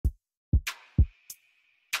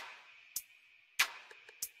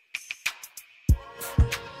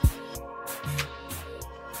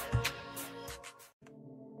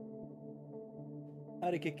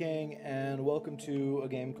Howdy Gang, and welcome to a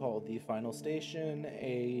game called The Final Station,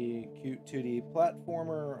 a cute 2D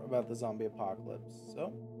platformer about the zombie apocalypse.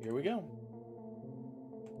 So, here we go.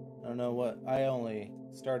 I don't know what, I only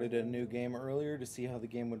started a new game earlier to see how the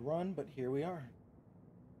game would run, but here we are.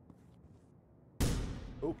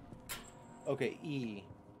 Oh, okay, E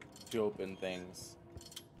to open things.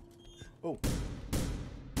 Oh,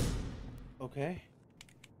 okay.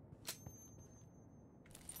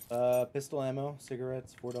 Pistol ammo,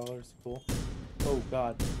 cigarettes, $4, cool. Oh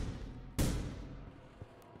god.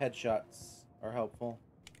 Headshots are helpful.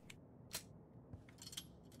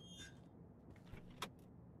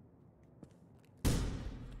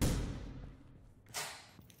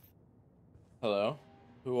 Hello?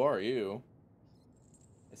 Who are you?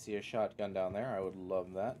 I see a shotgun down there. I would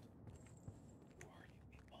love that. Who are you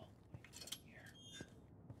people? What are you doing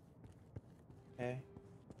here? Okay.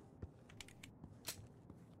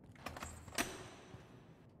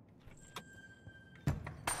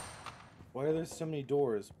 Why are there so many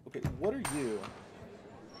doors? Okay, what are you?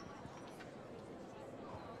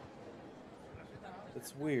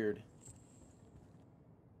 That's weird.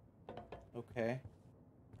 Okay.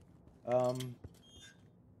 Um.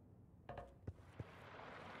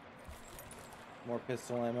 More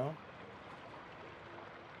pistol ammo.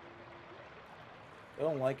 I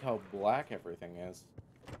don't like how black everything is.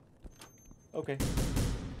 Okay.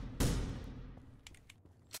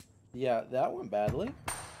 Yeah, that went badly.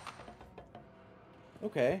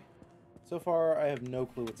 Okay. So far, I have no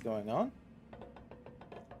clue what's going on.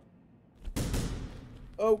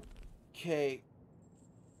 Okay.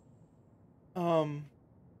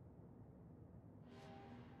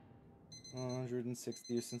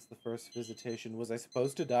 160 since the first visitation. Was I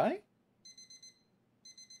supposed to die?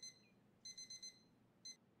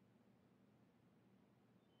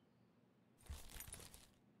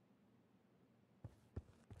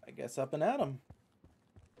 I guess up and at 'em.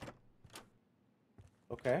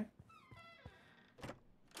 Okay.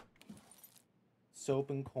 Soap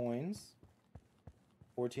and coins.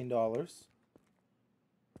 $14.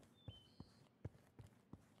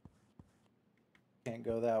 Can't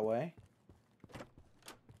go that way.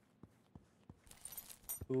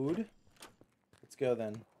 Food. Let's go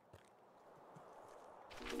then.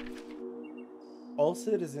 All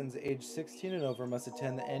citizens aged 16 and over must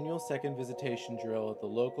attend the annual second visitation drill at the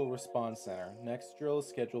local response center. Next drill is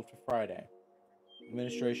scheduled for Friday.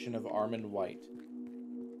 Administration of Armand White.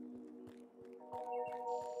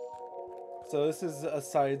 So this is a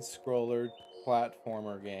side-scroller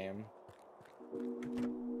platformer game.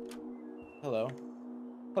 Hello.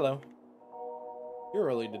 Hello. You're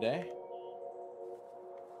early today.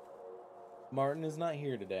 Martin is not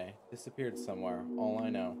here today. Disappeared somewhere. All I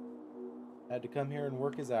know. Had to come here and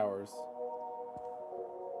work his hours.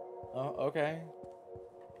 Oh, okay.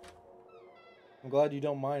 I'm glad you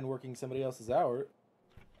don't mind working somebody else's hours.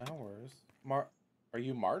 Are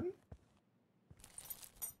you Martin?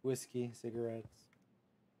 Whiskey, cigarettes.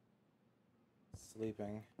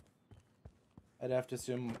 Sleeping. I'd have to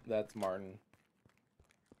assume that's Martin.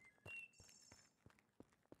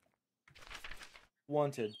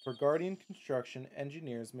 Wanted. For Guardian construction,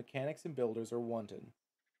 engineers, mechanics, and builders are wanted.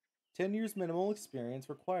 10 years minimal experience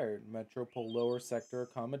required. Metropole lower sector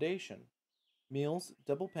accommodation. Meals,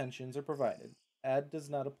 double pensions are provided. Ad does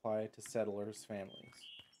not apply to settlers' families.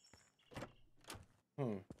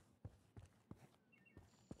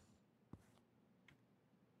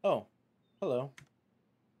 Oh, hello.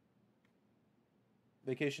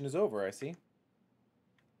 Vacation is over, I see.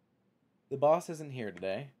 The boss isn't here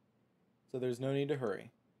today, so there's no need to hurry.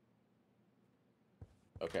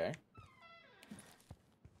 Okay.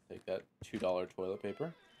 Take that $2 toilet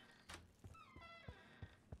paper.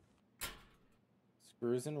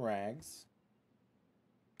 Screws and rags.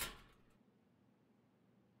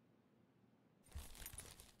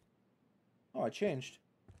 Oh, I changed.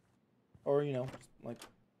 Or, you know, just like...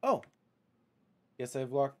 Oh! Guess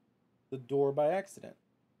I've locked the door by accident.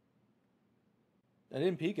 I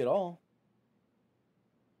didn't peek at all.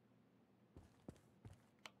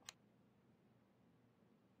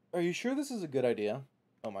 Are you sure this is a good idea?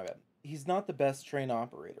 Oh, my bad. He's not the best train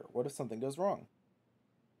operator. What if something goes wrong?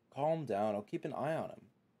 Calm down. I'll keep an eye on him.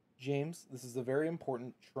 James, this is a very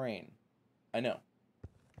important train. I know.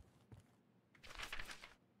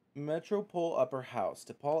 Metropole Upper House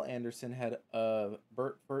to Paul Anderson, head of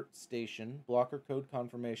Burtford Station. Blocker code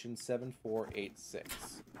confirmation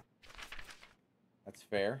 7486. That's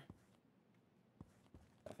fair.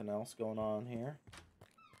 Nothing else going on here.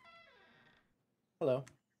 Hello.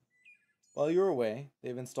 While you're away,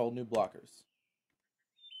 they've installed new blockers.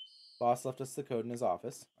 Boss left us the code in his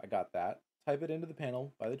office. I got that. type it into the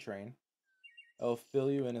panel by the train. I'll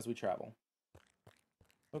fill you in as we travel.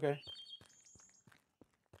 Okay.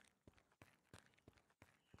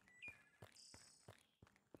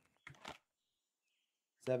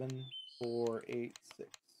 Seven, 4, 8, 6.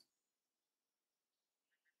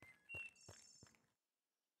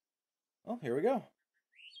 Oh, here we go.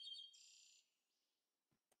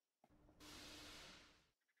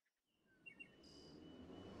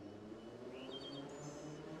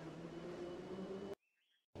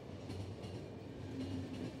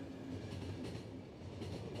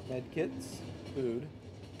 Med kits, food.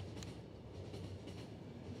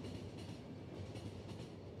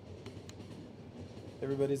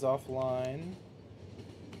 Everybody's offline.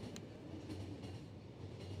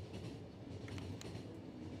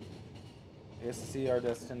 I guess to see our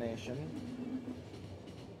destination.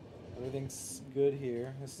 Everything's good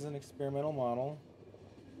here. This is an experimental model.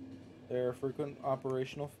 There are frequent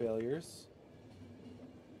operational failures.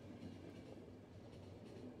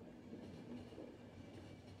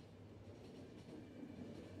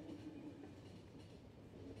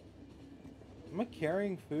 Am I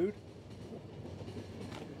carrying food?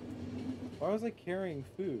 Why was I carrying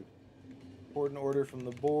food? Important order from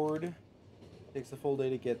the board. Takes a full day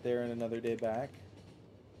to get there and another day back.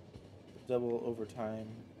 Double overtime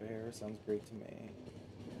fare sounds great to me.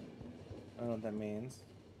 I don't know what that means.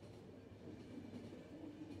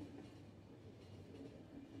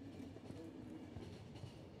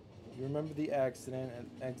 You remember the accident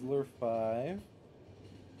at Exler 5?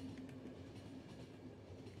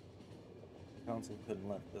 Council couldn't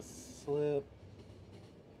let this slip.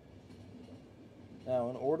 Now,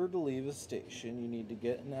 in order to leave a station, you need to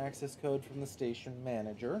get an access code from the station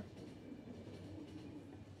manager.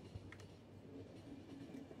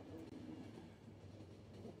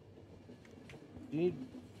 Do you need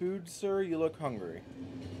food, sir? You look hungry.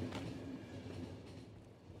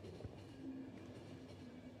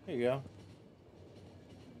 Here you go.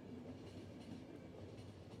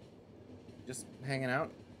 Just hanging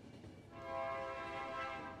out.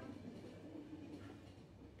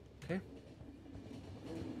 Okay.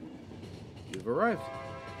 You've arrived.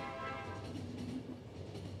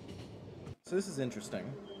 So this is interesting.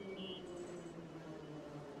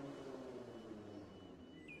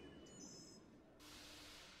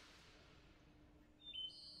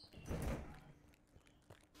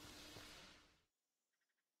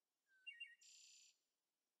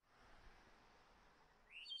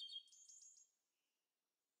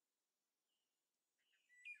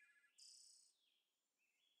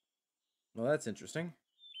 Well, that's interesting.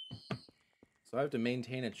 So I have to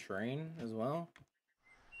maintain a train as well?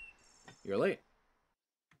 You're late.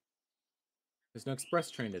 There's no express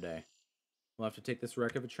train today. We'll have to take this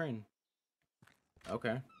wreck of a train.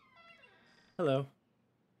 Okay. Hello.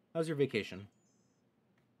 How's your vacation?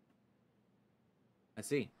 I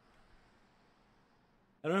see.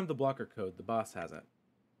 I don't have the blocker code. The boss has it.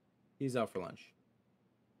 He's out for lunch.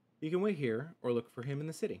 You can wait here or look for him in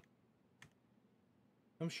the city.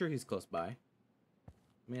 I'm sure he's close by.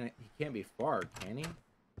 I mean, he can't be far, can he?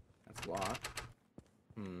 That's locked.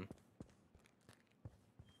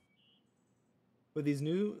 With these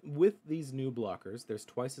new blockers, there's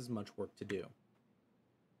twice as much work to do.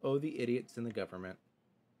 Oh, the idiots in the government.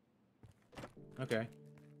 Okay.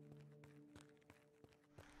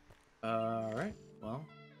 Alright. Well,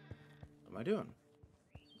 what am I doing?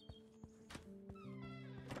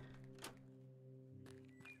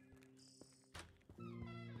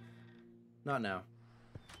 Not now.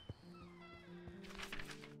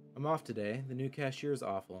 I'm off today. The new cashier is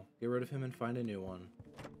awful. Get rid of him and find a new one.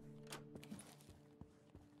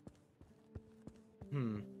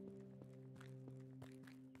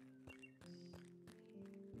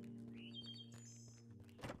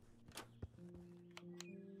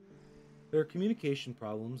 There are communication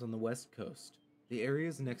problems on the west coast. The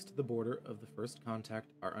areas next to the border of the first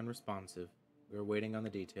contact are unresponsive. We are waiting on the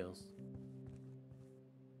details.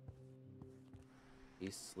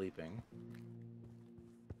 He's sleeping.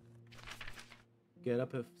 Get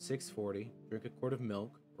up at 6:40, drink a quart of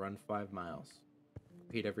milk, run 5 miles.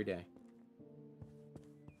 Repeat every day.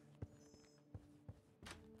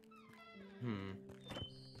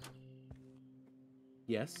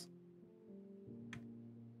 Yes?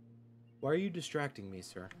 Why are you distracting me,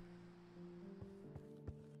 sir?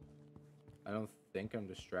 I don't think I'm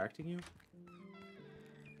distracting you.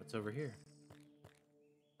 What's over here?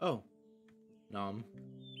 Oh. Nom.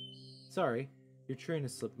 Sorry, your train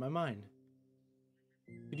has slipped my mind.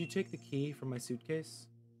 Could you take the key from my suitcase?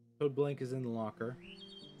 Code blank is in the locker,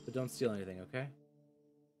 but don't steal anything, okay?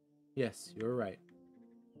 Yes, you're right.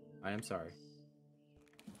 I am sorry.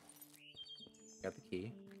 Got the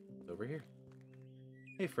key. It's over here.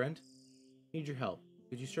 Hey, friend. Need your help.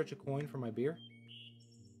 Could you stretch a coin for my beer?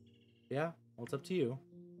 Yeah? Well, it's up to you.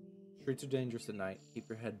 Streets are dangerous at night. Keep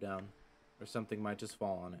your head down, or something might just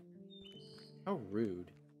fall on it. How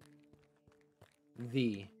rude.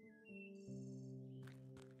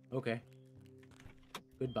 Okay.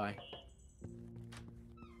 Goodbye.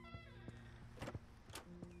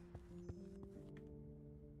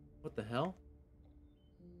 What the hell?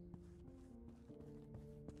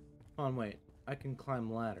 Come on, wait. I can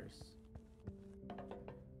climb ladders.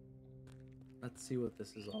 Let's see what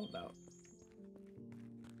this is all about.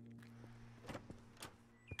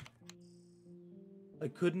 I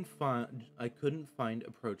couldn't find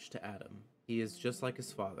approach to Adam. He is just like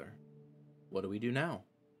his father. What do we do now?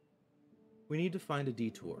 We need to find a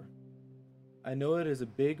detour. I know it is a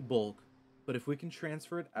big bulk, but if we can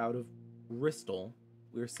transfer it out of Bristol,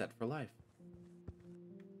 we're set for life.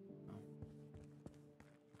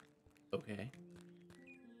 Oh. Okay.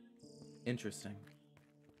 Interesting.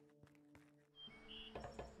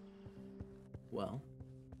 Well,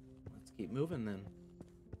 let's keep moving then.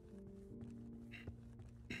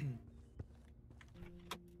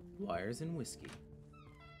 Wires and whiskey.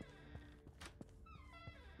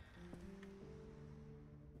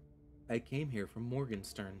 I came here from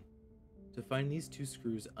Morgenstern to find these two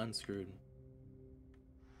screws unscrewed.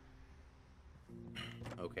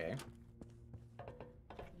 Okay.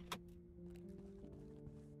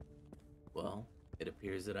 Well, it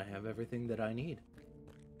appears that I have everything that I need.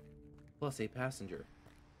 Plus a passenger.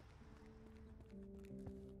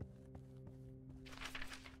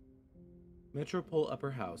 Metropole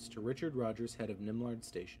Upper House to Richard Rogers, head of Nimlard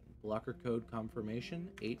Station. Blocker code confirmation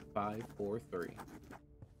 8543.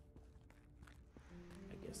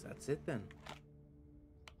 I guess that's it then.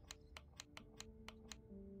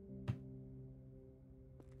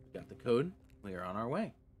 Got the code. We are on our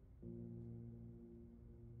way.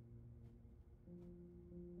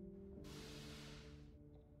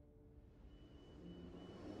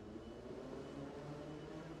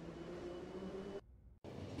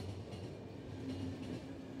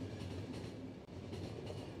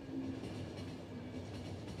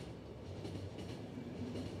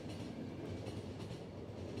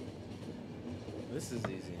 This is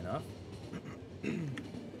easy enough.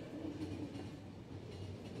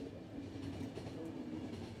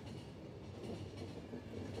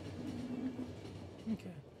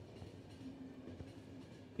 Okay.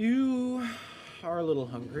 You are a little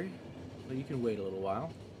hungry, but you can wait a little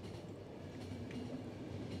while.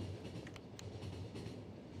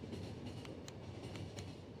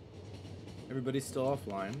 Everybody's still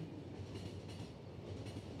offline.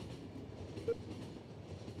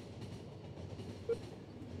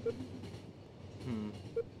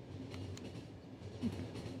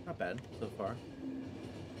 Not bad so far.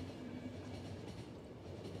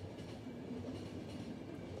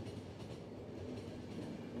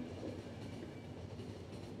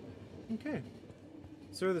 Okay.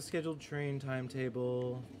 Sir, the scheduled train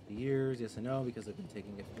timetable, the years, yes and no, because I've been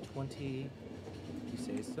taking it for 20. You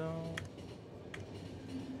say so.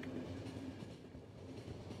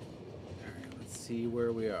 Alright, let's see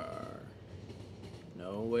where we are.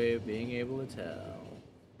 No way of being able to tell.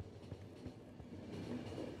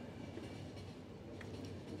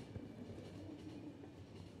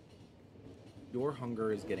 Your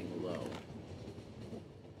hunger is getting low.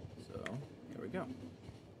 So, here we go.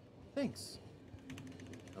 Thanks.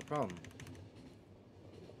 No problem.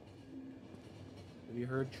 Have you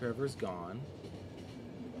heard Trevor's gone?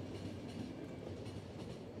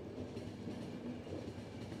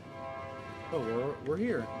 Oh, we're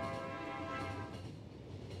here.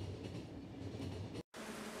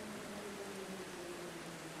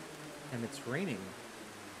 And it's raining.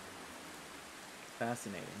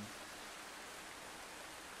 Fascinating.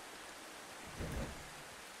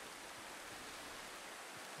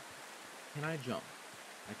 Can I jump?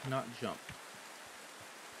 I cannot jump.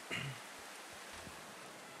 There's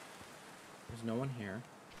no one here.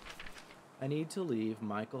 I need to leave.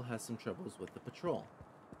 Michael has some troubles with the patrol.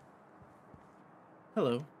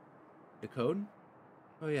 Hello. The code?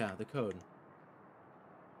 Oh yeah, the code.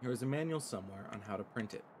 There is a manual somewhere on how to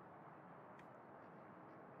print it.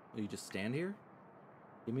 Will you just stand here?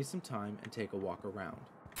 Give me some time and take a walk around.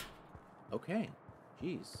 Okay.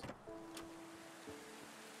 Jeez.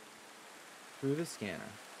 Through the scanner.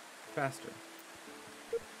 Faster.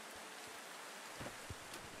 It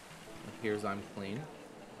appears I'm clean.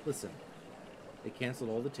 Listen. They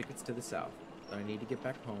canceled all the tickets to the south, but I need to get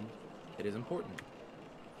back home. It is important.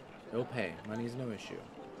 No pay. Money is no issue.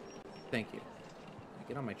 Thank you.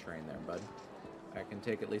 Get on my train there, bud. I can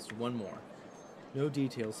take at least one more. No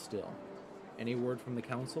details still. Any word from the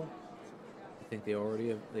council? I think they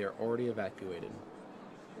are already evacuated.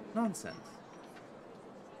 Nonsense.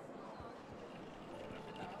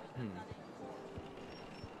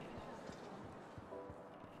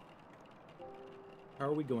 How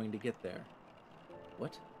are we going to get there?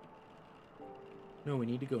 What? No, we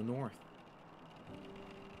need to go north.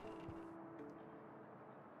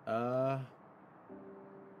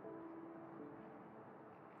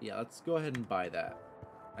 Yeah, let's go ahead and buy that.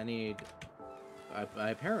 I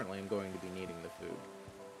apparently am going to be needing the food.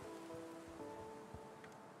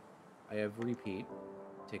 I have repeat.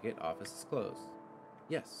 Ticket office is closed.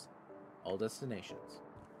 Yes. All destinations.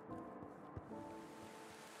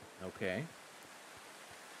 Okay.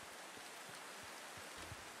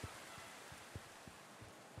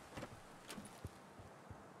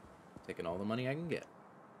 Taking all the money I can get.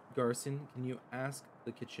 Garson, can you ask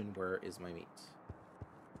the kitchen where is my meat?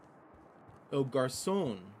 Oh,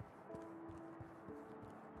 garçon.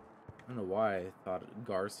 I don't know why I thought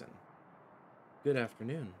Garson. Good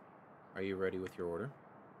afternoon. Are you ready with your order?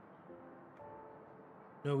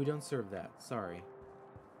 No, we don't serve that. Sorry.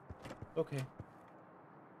 Okay.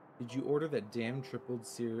 Did you order that damn triple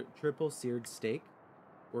seared steak?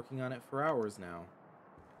 Working on it for hours now.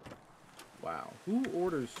 Wow. Who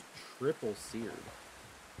orders triple seared?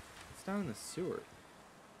 It's down in the sewer.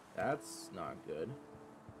 That's not good.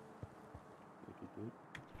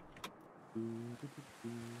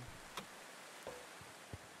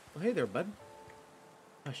 Oh, hey there, bud.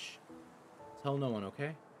 Hush. Tell no one,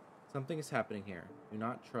 okay? Something is happening here. Do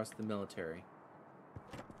not trust the military.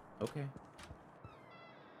 Okay.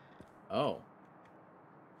 Oh.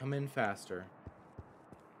 Come in faster.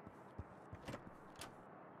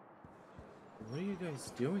 What are you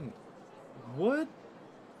guys doing? What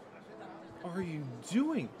are you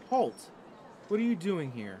doing? Halt! What are you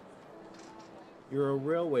doing here? You're a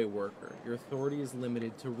railway worker. Your authority is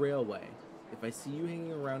limited to railway. If I see you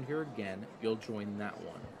hanging around here again, you'll join that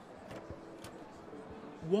one.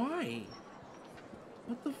 Why?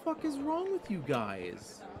 What the fuck is wrong with you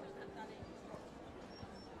guys?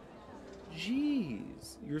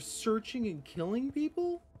 Jeez. You're searching and killing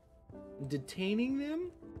people? And detaining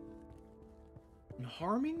them? And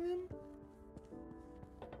harming them?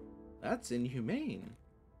 That's inhumane.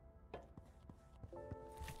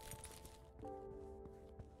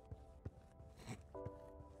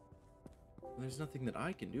 There's nothing that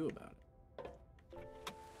I can do about it.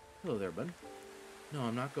 Hello there, bud. No,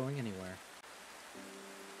 I'm not going anywhere.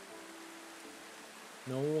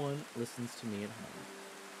 No one listens to me at home.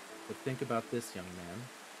 But think about this, young man.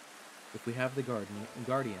 If we have the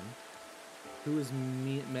Guardian, who is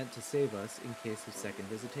meant to save us in case of second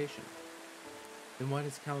visitation? Then why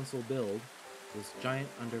does Council build those giant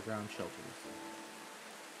underground shelters?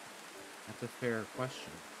 That's a fair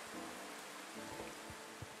question.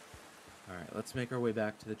 Alright, let's make our way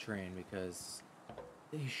back to the train because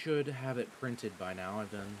they should have it printed by now. I've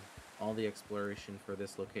done all the exploration for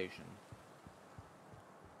this location.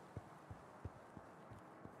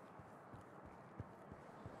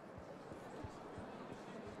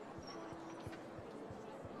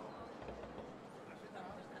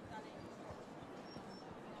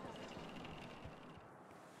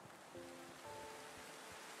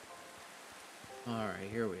 Alright,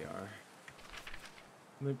 here we are.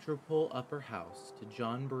 Metropole Upper House to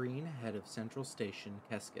John Breen, head of Central Station,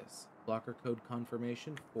 Keskis. Blocker code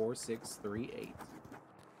confirmation 4638.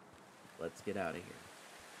 Let's get out of here.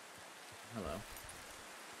 Hello.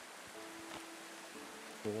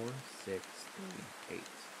 4638.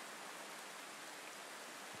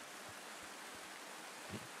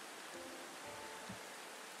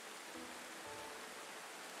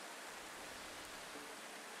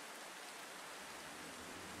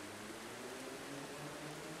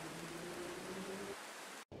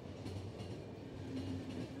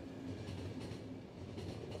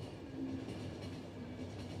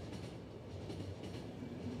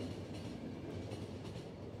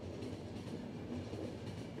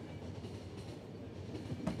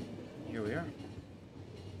 Here we are.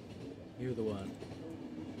 You're the one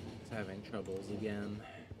that's having troubles again.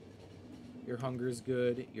 Your hunger's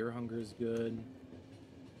good. Your hunger's good.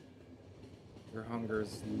 Your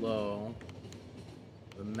hunger's low.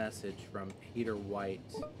 A message from Peter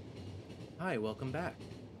White. Hi, welcome back.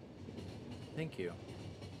 Thank you.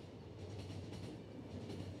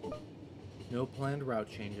 No planned route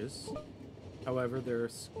changes. However,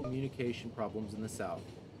 there's communication problems in the south.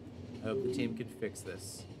 I hope the team can fix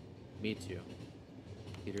this. Me too.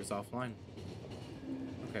 Peter's offline.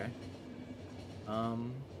 Okay.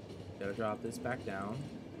 Gotta drop this back down.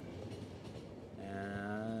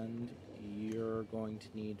 And you're are going to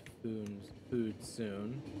need food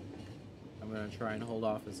soon. I'm going to try and hold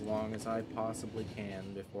off as long as I possibly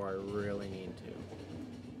can before I really need to.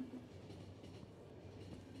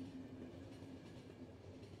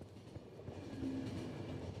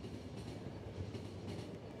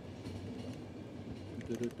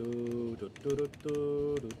 It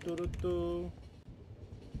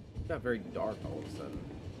got very dark all of a sudden.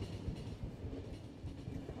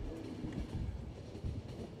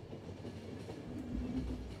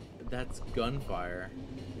 That's gunfire.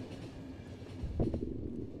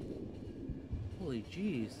 Holy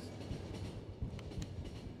jeez.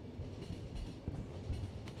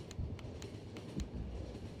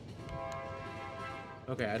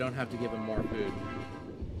 Okay, I don't have to give him more food.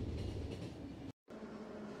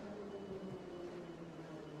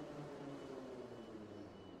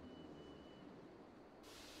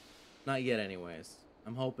 Not yet anyways.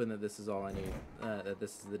 I'm hoping that this is all I need, that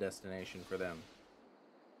this is the destination for them.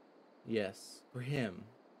 Yes, for him,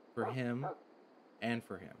 and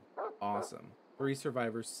for him. Awesome. 3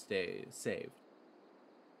 survivors saved.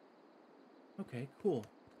 Okay, cool.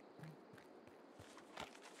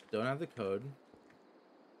 Don't have the code.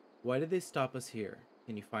 Why did they stop us here?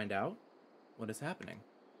 Can you find out? What is happening?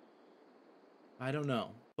 I don't know,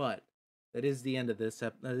 but that is the end of this.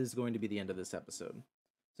 That is going to be the end of this episode.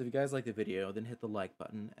 So if you guys like the video, then hit the like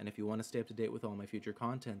button, and if you want to stay up to date with all my future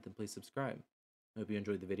content, then please subscribe. I hope you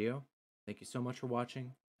enjoyed the video. Thank you so much for watching,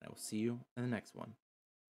 and I will see you in the next one.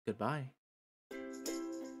 Goodbye.